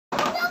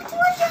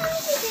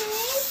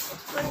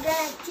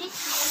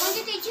going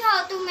to teach you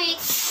how to make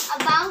a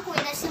bank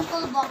with a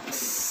simple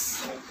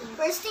box.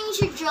 First thing, you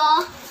should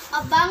draw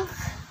a bank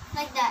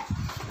like that.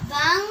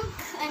 Bank,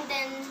 and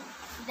then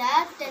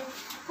that, then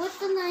put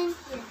the line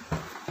here.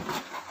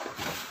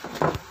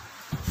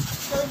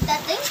 So the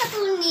things that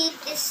we'll need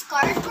is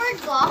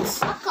cardboard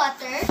box, a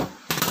cutter,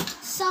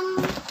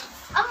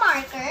 a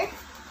marker,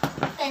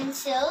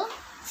 pencil,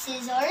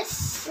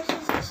 scissors,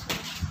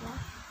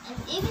 and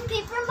even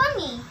paper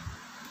money.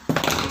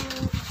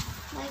 And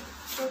like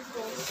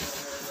this.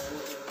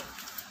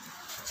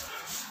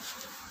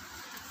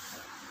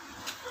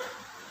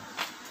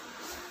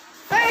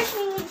 First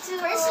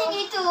we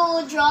need to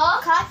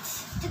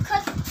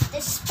cut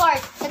this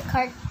part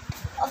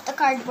of the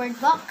cardboard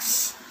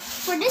box.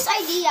 For this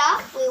idea,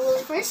 we will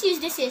first use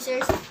the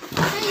scissors.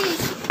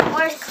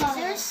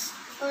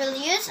 We'll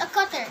use a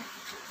cutter.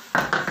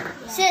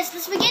 Sis,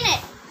 let's begin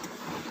it.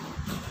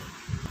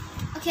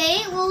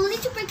 Okay, we'll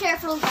need to be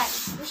careful,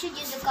 guys. We should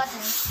use a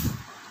cutter.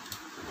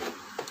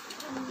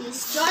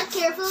 Just draw it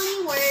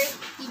carefully where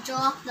you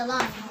draw the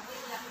line.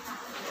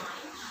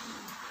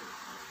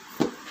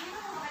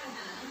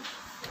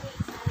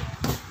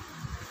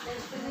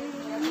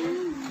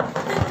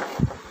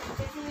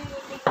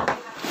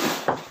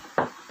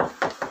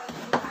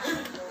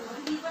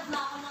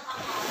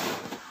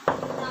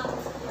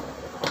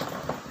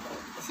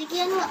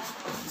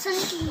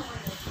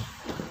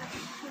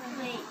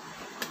 Wait.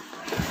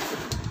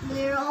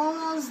 We're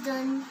almost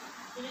done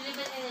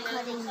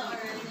cutting it.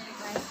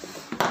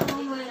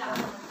 Oh my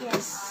god.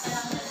 Yes.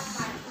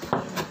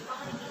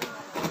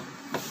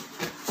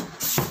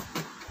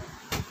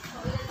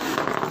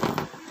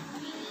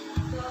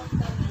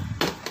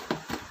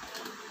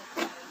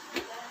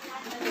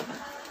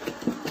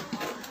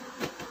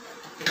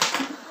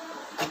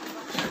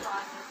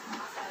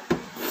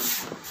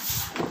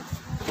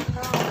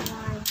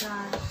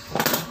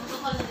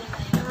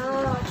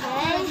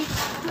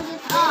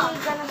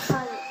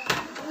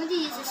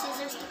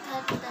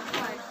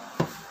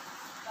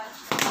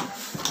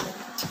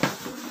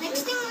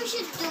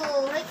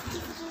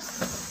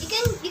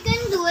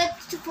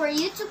 For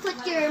you to put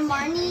your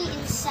money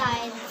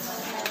inside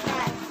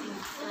that.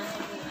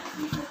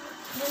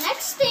 The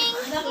next thing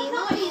we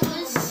will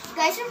use,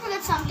 guys, don't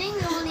forget something,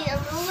 we will need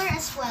a ruler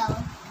as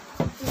well.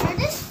 For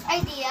this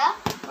idea,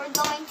 we're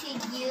going to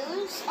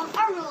use a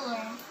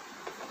ruler.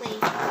 Wait.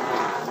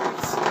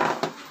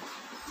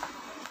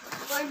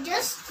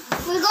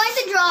 We're going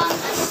to draw a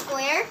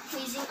square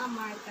using a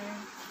marker.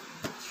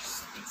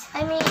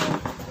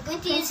 We're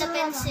going to use a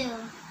pencil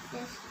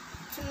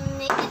to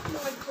make it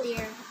more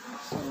clear.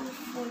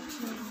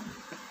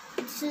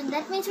 14. So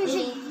that means we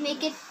should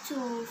make it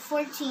to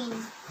 14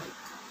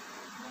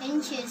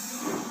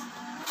 inches.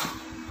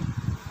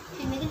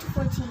 Okay, make it to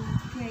 14.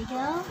 Here we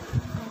go.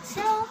 Like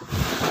so.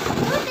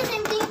 Do the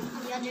same thing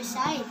on the other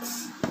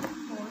sides.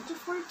 4 to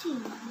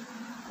 14.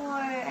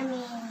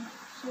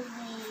 Should be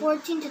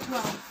 14 to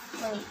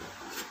 12. Wait.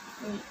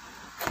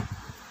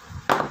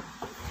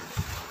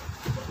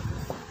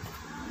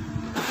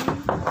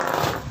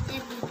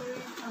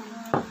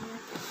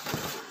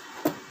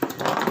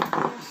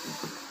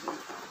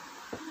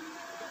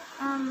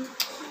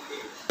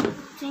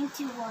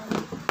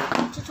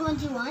 To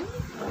 21.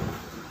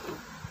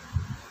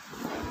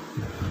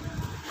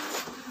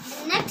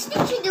 The next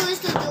thing you do is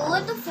to do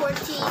the 14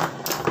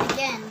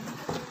 again.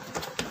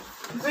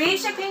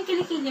 Grace, siya yung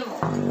kilikili mo.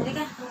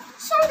 Halika.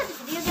 Sorry cut the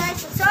video, guys.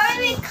 Sorry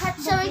we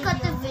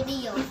cut the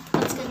video.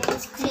 Let's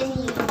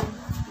continue.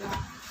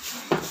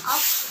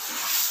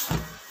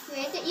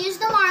 We can use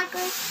the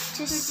marker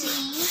to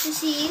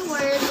see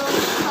where it's going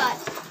to cut.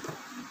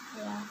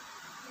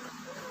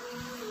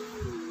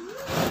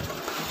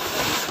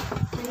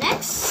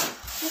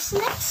 This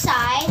next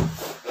side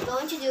we're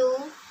going to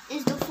do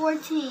is the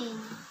 14.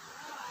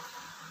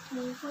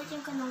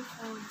 14 ka ng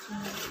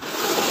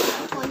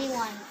 14.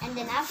 21. And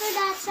then after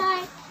that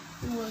side,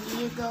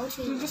 you go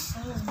to the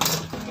same.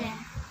 There.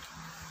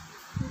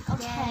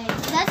 Okay.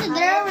 That's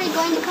there we're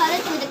going to cut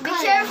it with a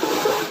cutter.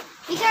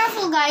 Be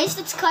careful, guys.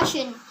 That's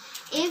cushion.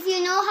 If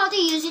you know how to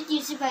use it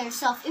by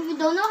yourself. If you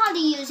don't know how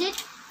to use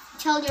it,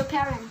 tell your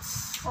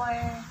parents or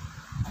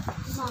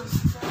mom.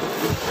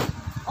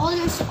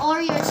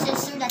 Or your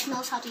sister that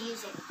knows how to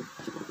use it.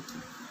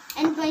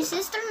 And my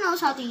sister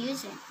knows how to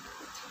use it.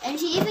 And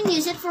she even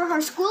used it for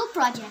her school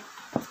project.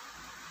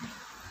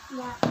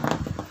 Yeah.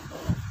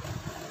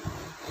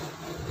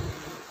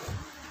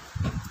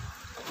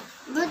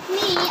 But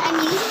me, I'm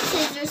using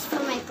scissors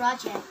for my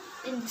project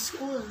in the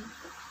school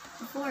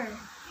before.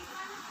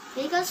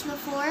 Because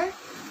before,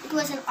 it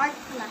was an art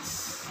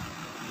class.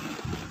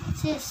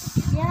 Sis.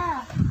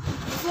 Yeah.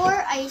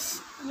 Before,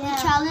 we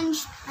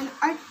challenged an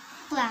art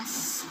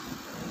class.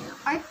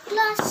 Art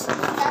class,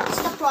 that's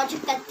the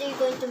project that they're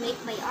going to make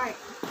by art.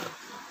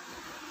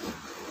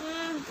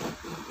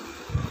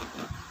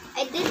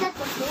 I did that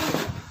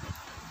before.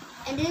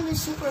 And it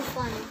was super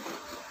fun.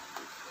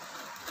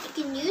 You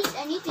can use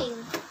anything.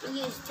 I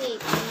use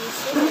tape, I use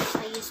scissors,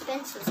 I use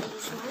pencils, I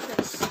use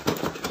markers,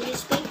 I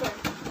use paper.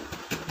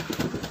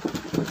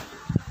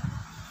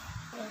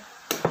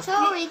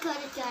 you cut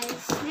it,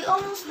 guys. We're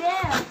almost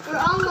there. We're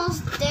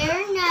almost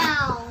there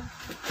now.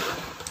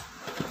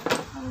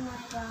 Oh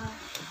my gosh.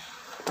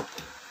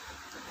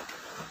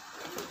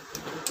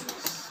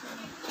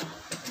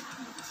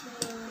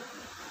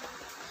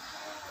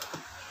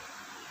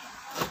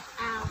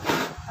 Ow.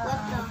 What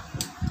the?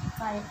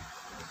 Got it.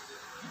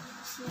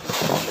 Shoot.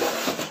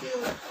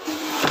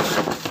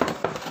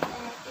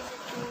 Is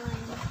it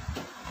going?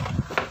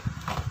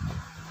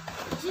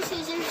 Use your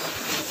scissors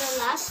to the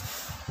last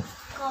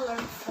color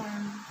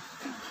form.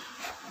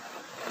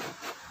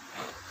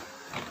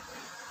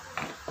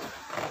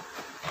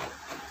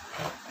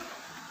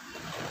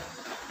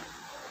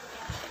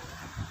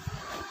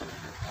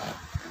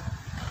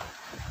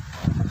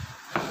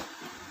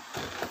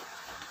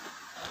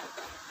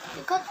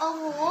 You cut a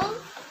hole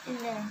in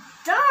there.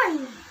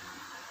 Done.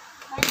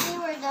 I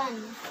think we're done.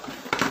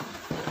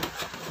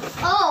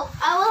 Oh,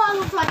 I will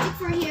have a project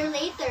for here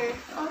later.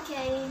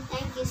 Okay.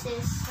 Thank you,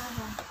 sis.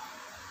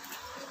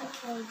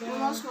 Okay, You then.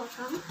 lost my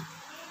tongue?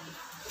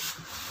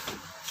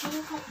 Can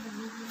you cut the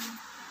video?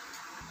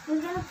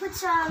 We're gonna put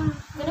some.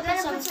 We're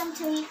gonna put some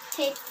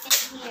tape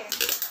in here.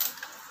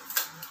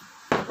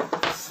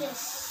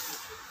 Sis,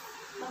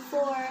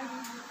 before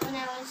when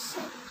I was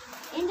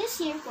in this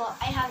year,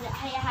 I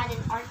had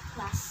an art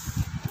class.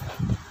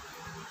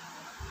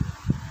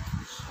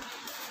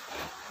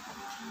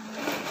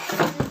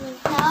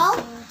 Now,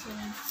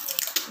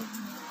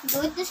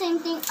 do it the same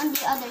thing on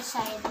the other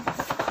side.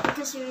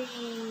 Because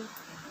we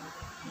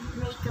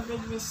make a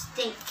big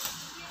mistake.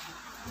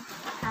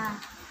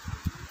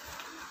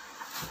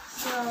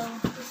 So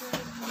this is the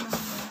number.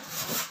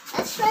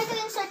 Let's try to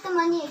insert the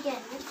money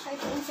again. Let's try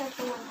to insert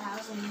the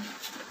 1,000.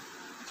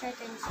 Try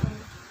to insert.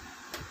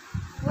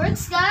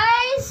 Works,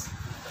 guys!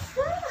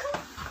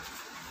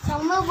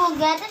 Someone will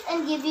get it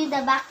and give you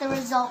back the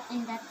result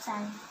in that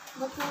side.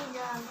 What made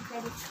the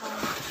credit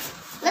card?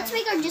 Let's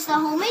make just a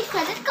homemade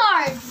credit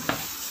card.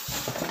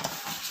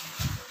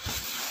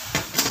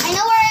 I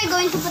know where you're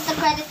going to put the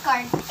credit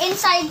card.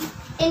 Inside,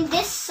 in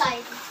this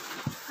side.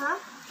 Huh?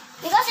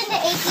 Because in the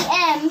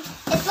ATM,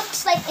 it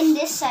looks like in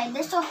this side.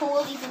 There's a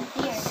hole even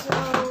here. So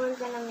we're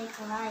gonna make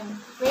a line.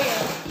 Where?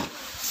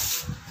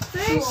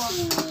 First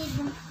we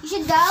need You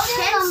should dial your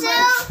pencil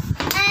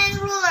number. and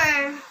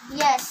ruler.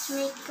 Yes,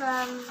 Make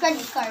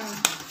credit card.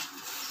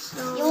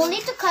 so You will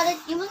need to cut it.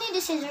 You will need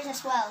the scissors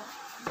as well.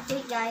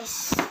 wait,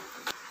 guys.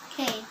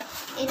 Okay.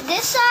 In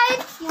this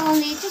side, you will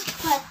need to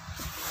cut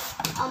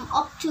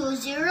up to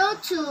 0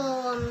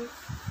 to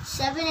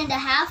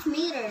 7.5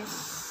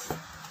 meters.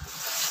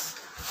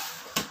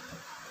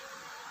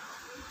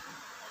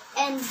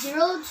 And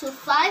 0 to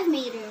 5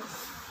 meters.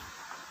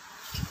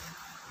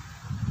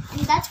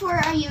 And that's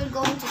where you're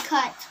going to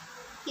cut.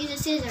 Use a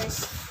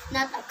scissors,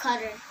 not a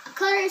cutter. A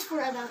cutter is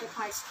for adult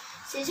parts.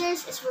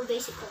 Scissors is for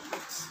basic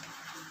parts.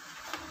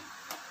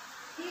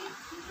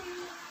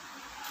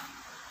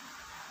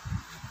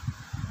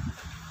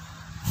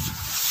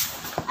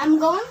 I'm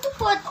going to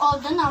put all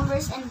the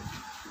numbers and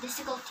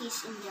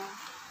difficulties in there.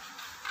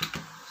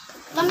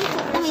 Let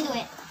me do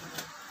it.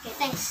 Okay,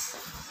 thanks.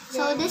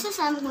 So this is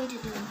what I'm going to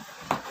do.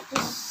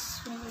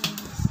 This one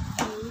is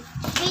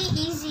be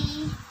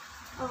easy.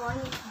 Oh, I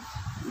need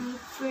My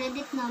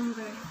credit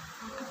number.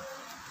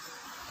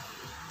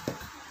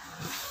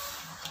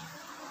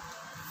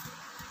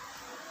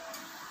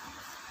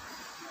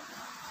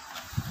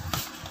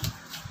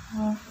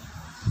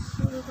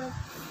 So we got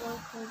 4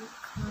 credit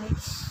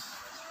cards.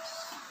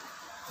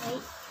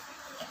 Right?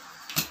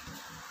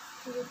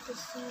 Do the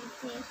same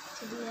thing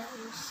to the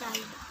other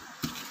side.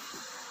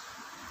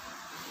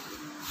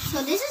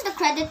 So this is the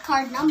credit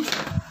card number.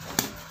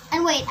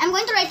 And wait, I'm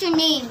going to write your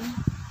name.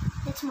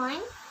 That's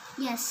mine?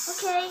 Yes.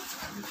 Okay.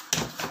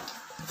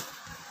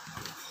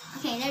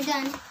 Okay, they're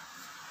done.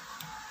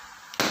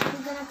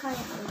 We're gonna cut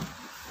it.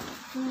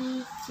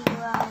 3, 2,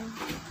 1,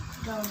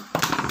 go.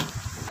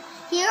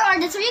 Here are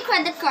the 3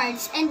 credit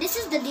cards, and this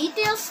is the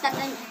details that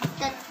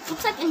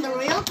looks like in the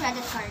real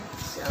credit card.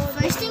 So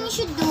First thing you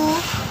should do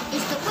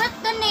is to put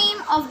the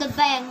name of the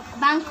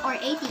bank or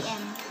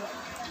ATM,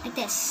 like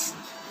this.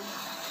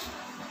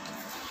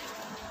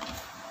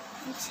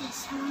 It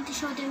says, I want to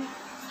show them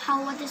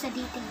what is the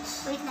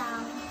details. wait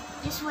now.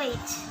 Just wait.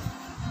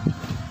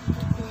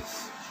 Like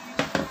this.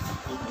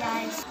 Wait,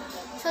 guys.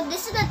 So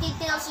this is the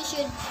details you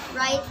should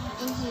write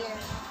in here.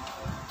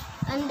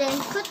 And then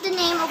put the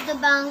name of the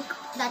bank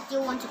that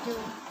you want to do.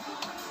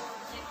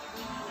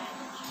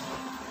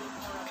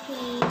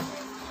 Okay.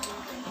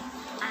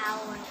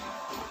 Hour.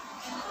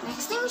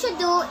 Next thing you should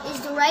do is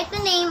to write the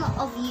name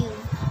of you.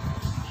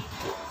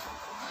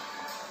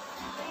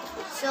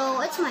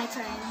 So it's my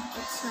turn.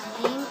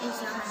 My name is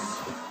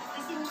Johanna.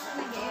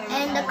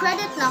 And the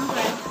credit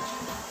number.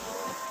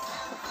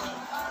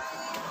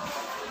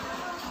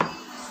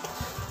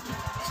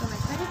 So my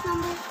credit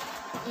number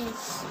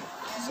is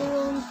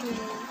 0 to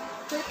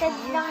Pretend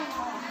lang.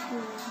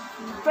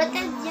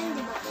 Pretend yan,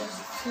 di ba?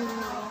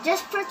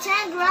 Just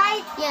pretend,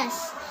 right?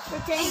 yes.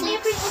 Pretend.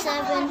 6,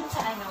 7,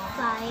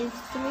 5,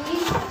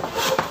 3,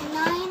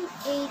 9,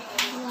 8,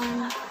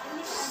 1,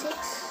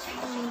 6,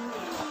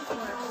 3,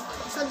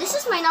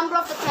 number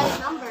of the credit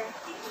number.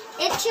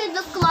 It should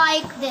look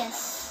like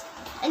this.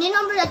 Any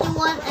number that you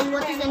want, and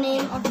what is the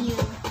name of you,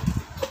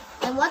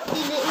 and what do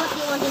you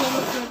want the name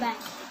of your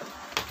bank.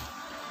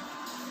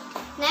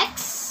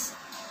 Next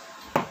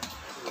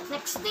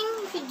thing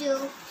you should do,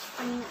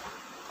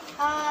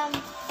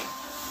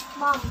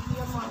 Mom,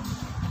 your mom.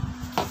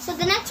 so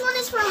the next one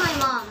is for my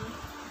mom.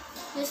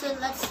 So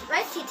let's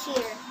write it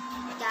here,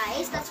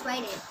 guys. Let's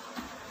write it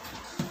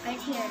right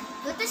here.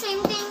 Do the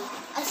same thing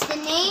as the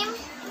name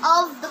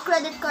of the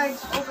credit card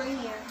over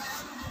here.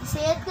 See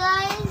it,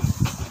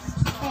 guys?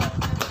 Okay.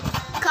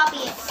 Copy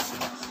it.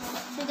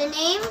 So the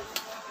name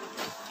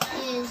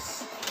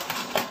is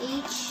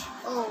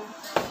H-O.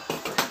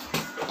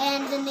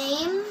 And the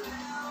name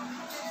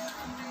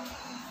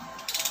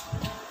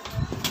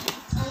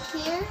right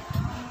here.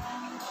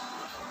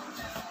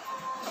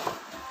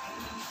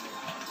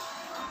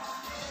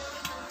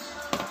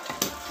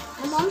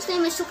 My mom's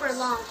name is super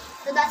long,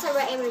 so that's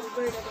why I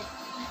reworded it.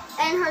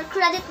 And her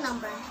credit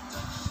number.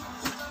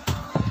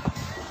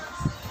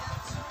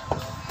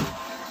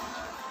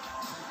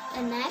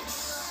 And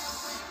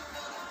next,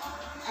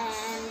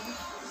 and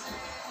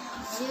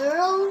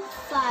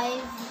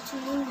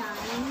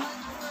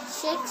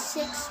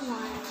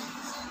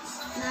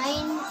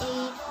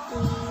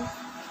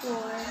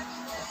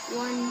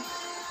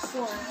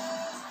 0529-661-983414.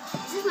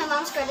 This is my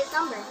mom's credit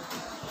number.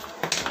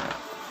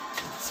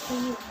 It's for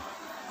you.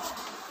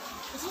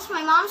 This is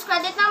my mom's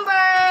credit number.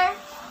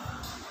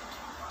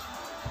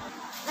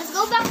 Let's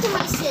go back to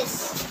my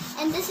sis.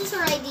 And this is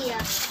her idea.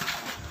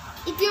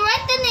 If you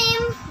write the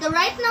name, the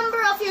right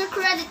number of your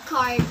credit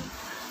card,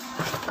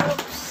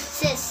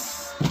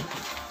 sis.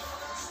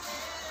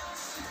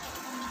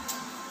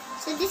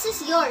 So this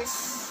is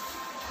yours.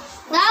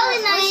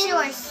 What's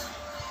yours?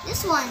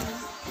 This one.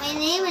 My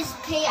name is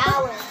Pay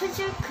Hour. Put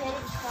your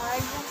credit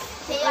card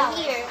Pay Hour.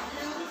 here.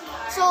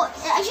 So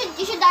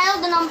you should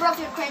dial the number of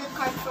your credit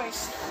card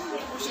first.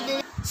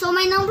 So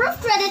my number of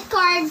credit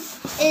cards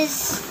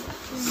is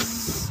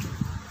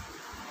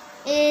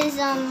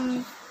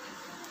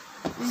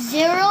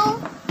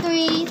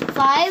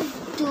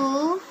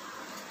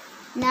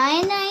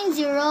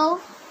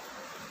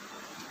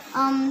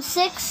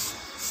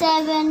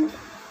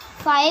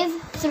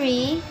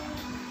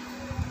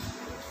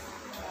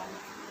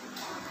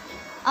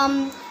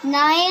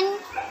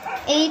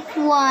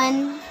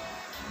 981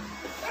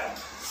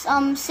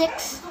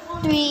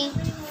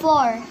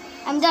 634.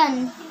 I'm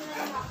done.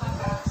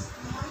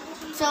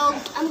 So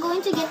I'm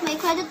going to get my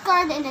credit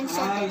card and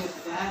insert it.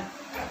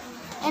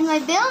 And my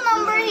bill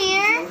number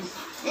here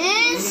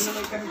is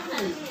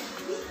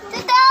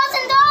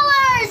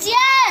 $2,000.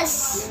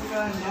 Yes.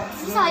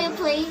 This is how you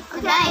play.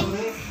 Good night.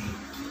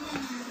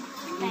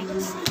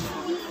 Thanks.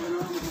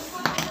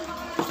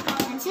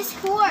 And this is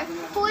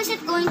who is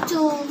it going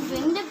to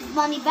bring the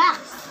money back?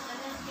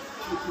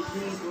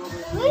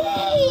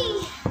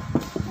 Whee!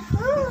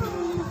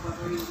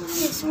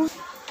 This one.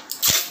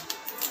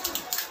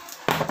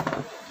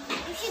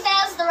 If she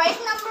dials the right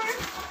number,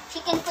 she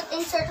can put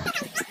insert.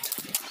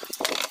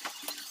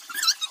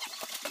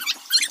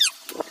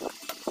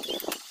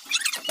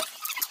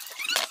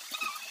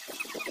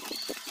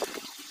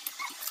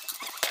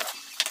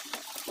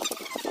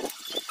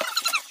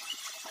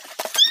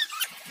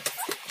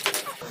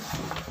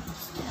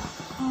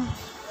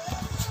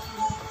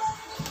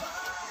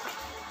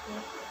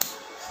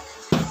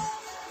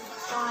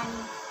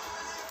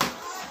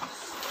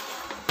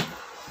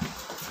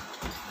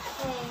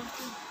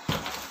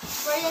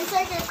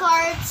 Insert your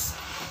cards.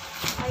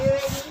 Are you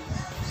ready?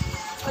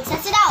 Let's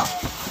test it out.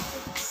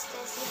 Let's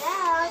test it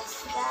out,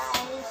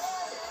 guys.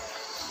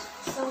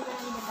 So I'm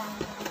gonna need a bank.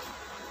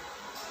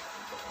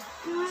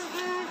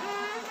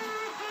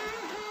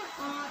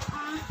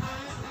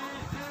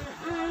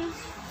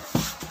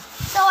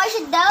 So I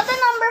should dial the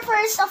number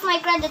first of my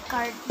credit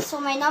card. So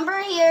my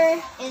number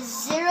here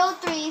is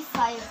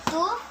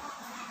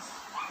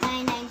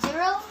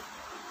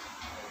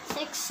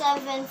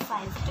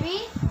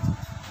 0352-990-6753.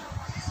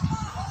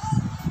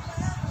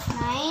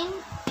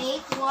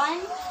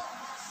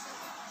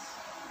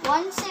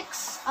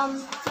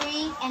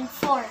 981-16-3 and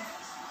 4.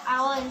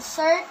 I will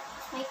insert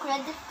my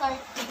credit card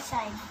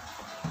inside.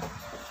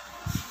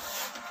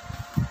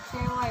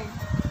 Forward.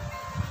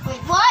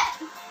 Wait, what?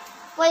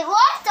 Wait,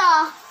 what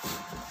the?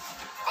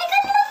 I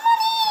got no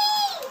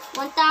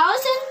money!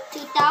 1,000,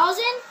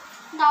 2,000,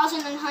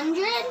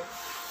 1,100,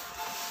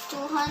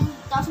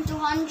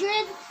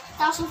 2,200,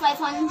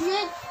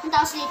 1,500,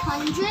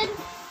 1,800,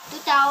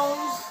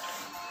 2,000.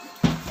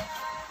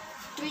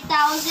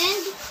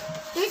 3,000,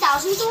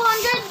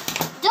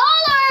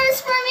 $3,200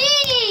 for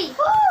me!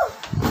 Woo!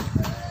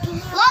 A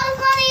lot of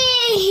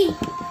money!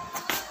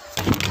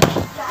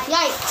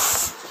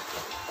 Yikes!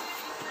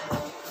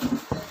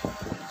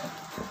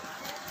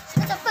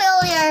 It's a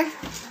failure.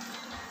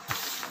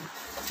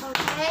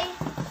 Okay.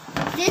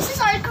 This is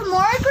our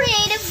more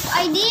creative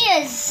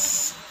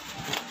ideas.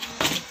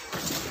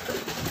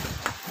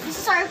 This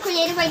is our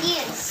creative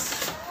ideas.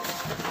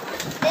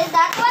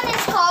 That one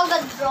is called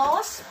the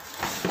draws.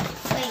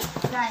 Wait,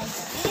 guys,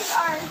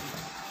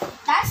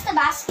 that that's the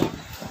basket.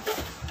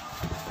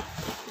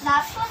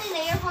 That one is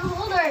the earphone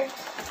holder.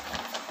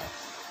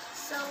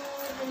 So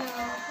we're gonna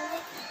put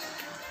it.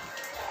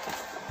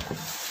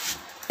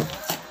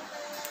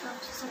 Oh,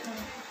 just a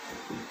minute.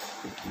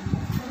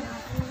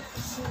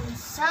 It's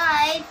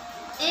inside.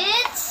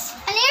 It's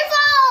an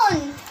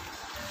earphone.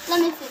 Let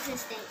me fix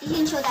this thing. You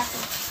can show that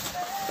one.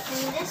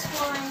 And this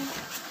one,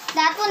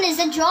 That one is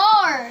a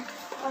jar.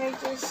 or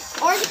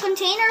just Or the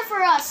container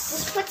for us.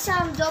 just put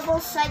some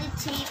double-sided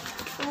tape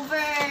over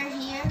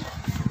here.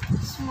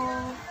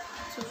 Small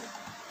tape.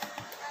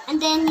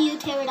 And then you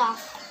tear it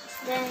off.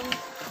 Then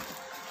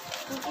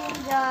you can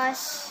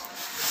just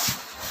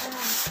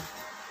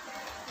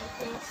like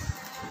this.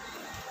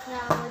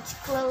 Now it's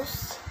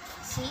closed.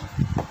 See?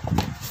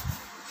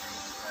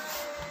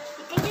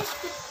 You can just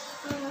put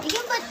You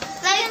can put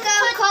like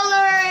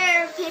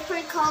color,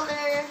 paper color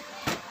here.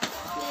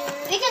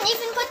 We can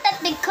even put that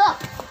big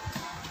cup.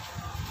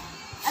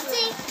 Let's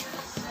see.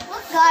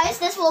 Look, guys,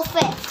 this will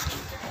fit.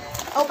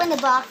 Open the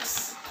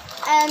box.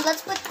 And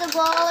let's put the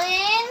ball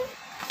in.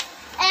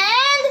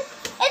 And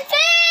it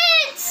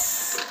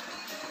fits!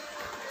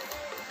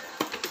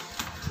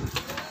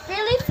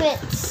 Really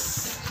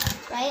fits.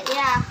 Right?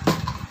 Yeah.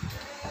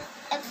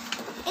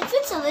 It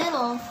fits a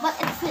little, but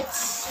it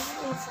fits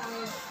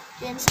Inside.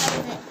 the inside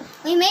of it.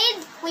 We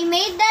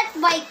made that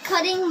by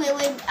cutting.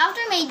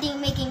 After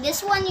making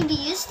this one, we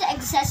used the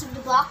excess of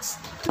the box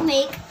to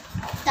make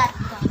that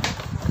one.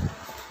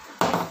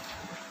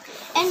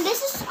 And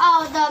this is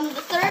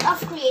the third of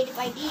creative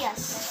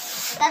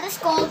ideas. That is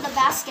called the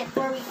basket,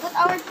 where we put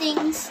our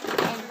things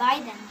and buy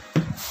them.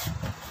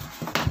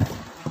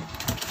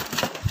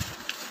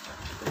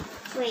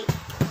 Wait,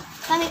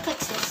 let me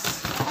fix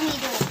this. Let me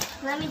do it.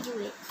 Let me do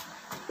it.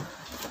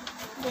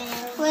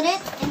 Then Put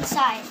it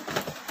inside.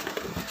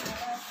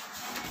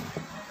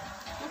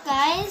 Look,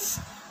 guys.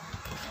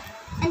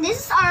 And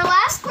this is our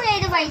last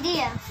creative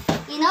idea.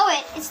 You know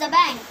it, it's the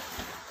bank.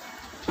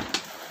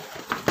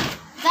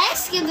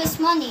 Banks give us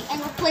money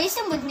and replace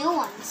them with new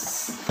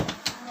ones.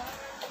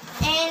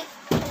 and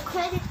the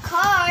credit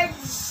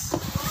cards.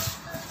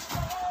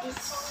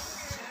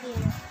 It's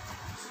here.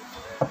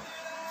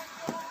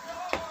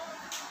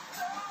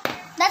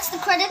 That's the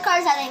credit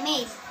cards that I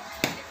made.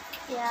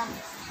 Yeah.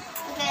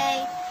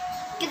 Okay.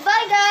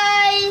 Goodbye,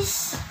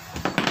 guys.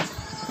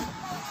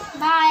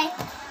 Bye.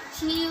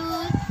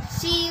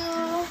 See you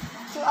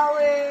to our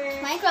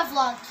Minecraft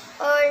vlog.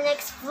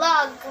 next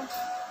vlog.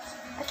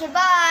 Okay,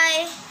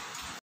 bye.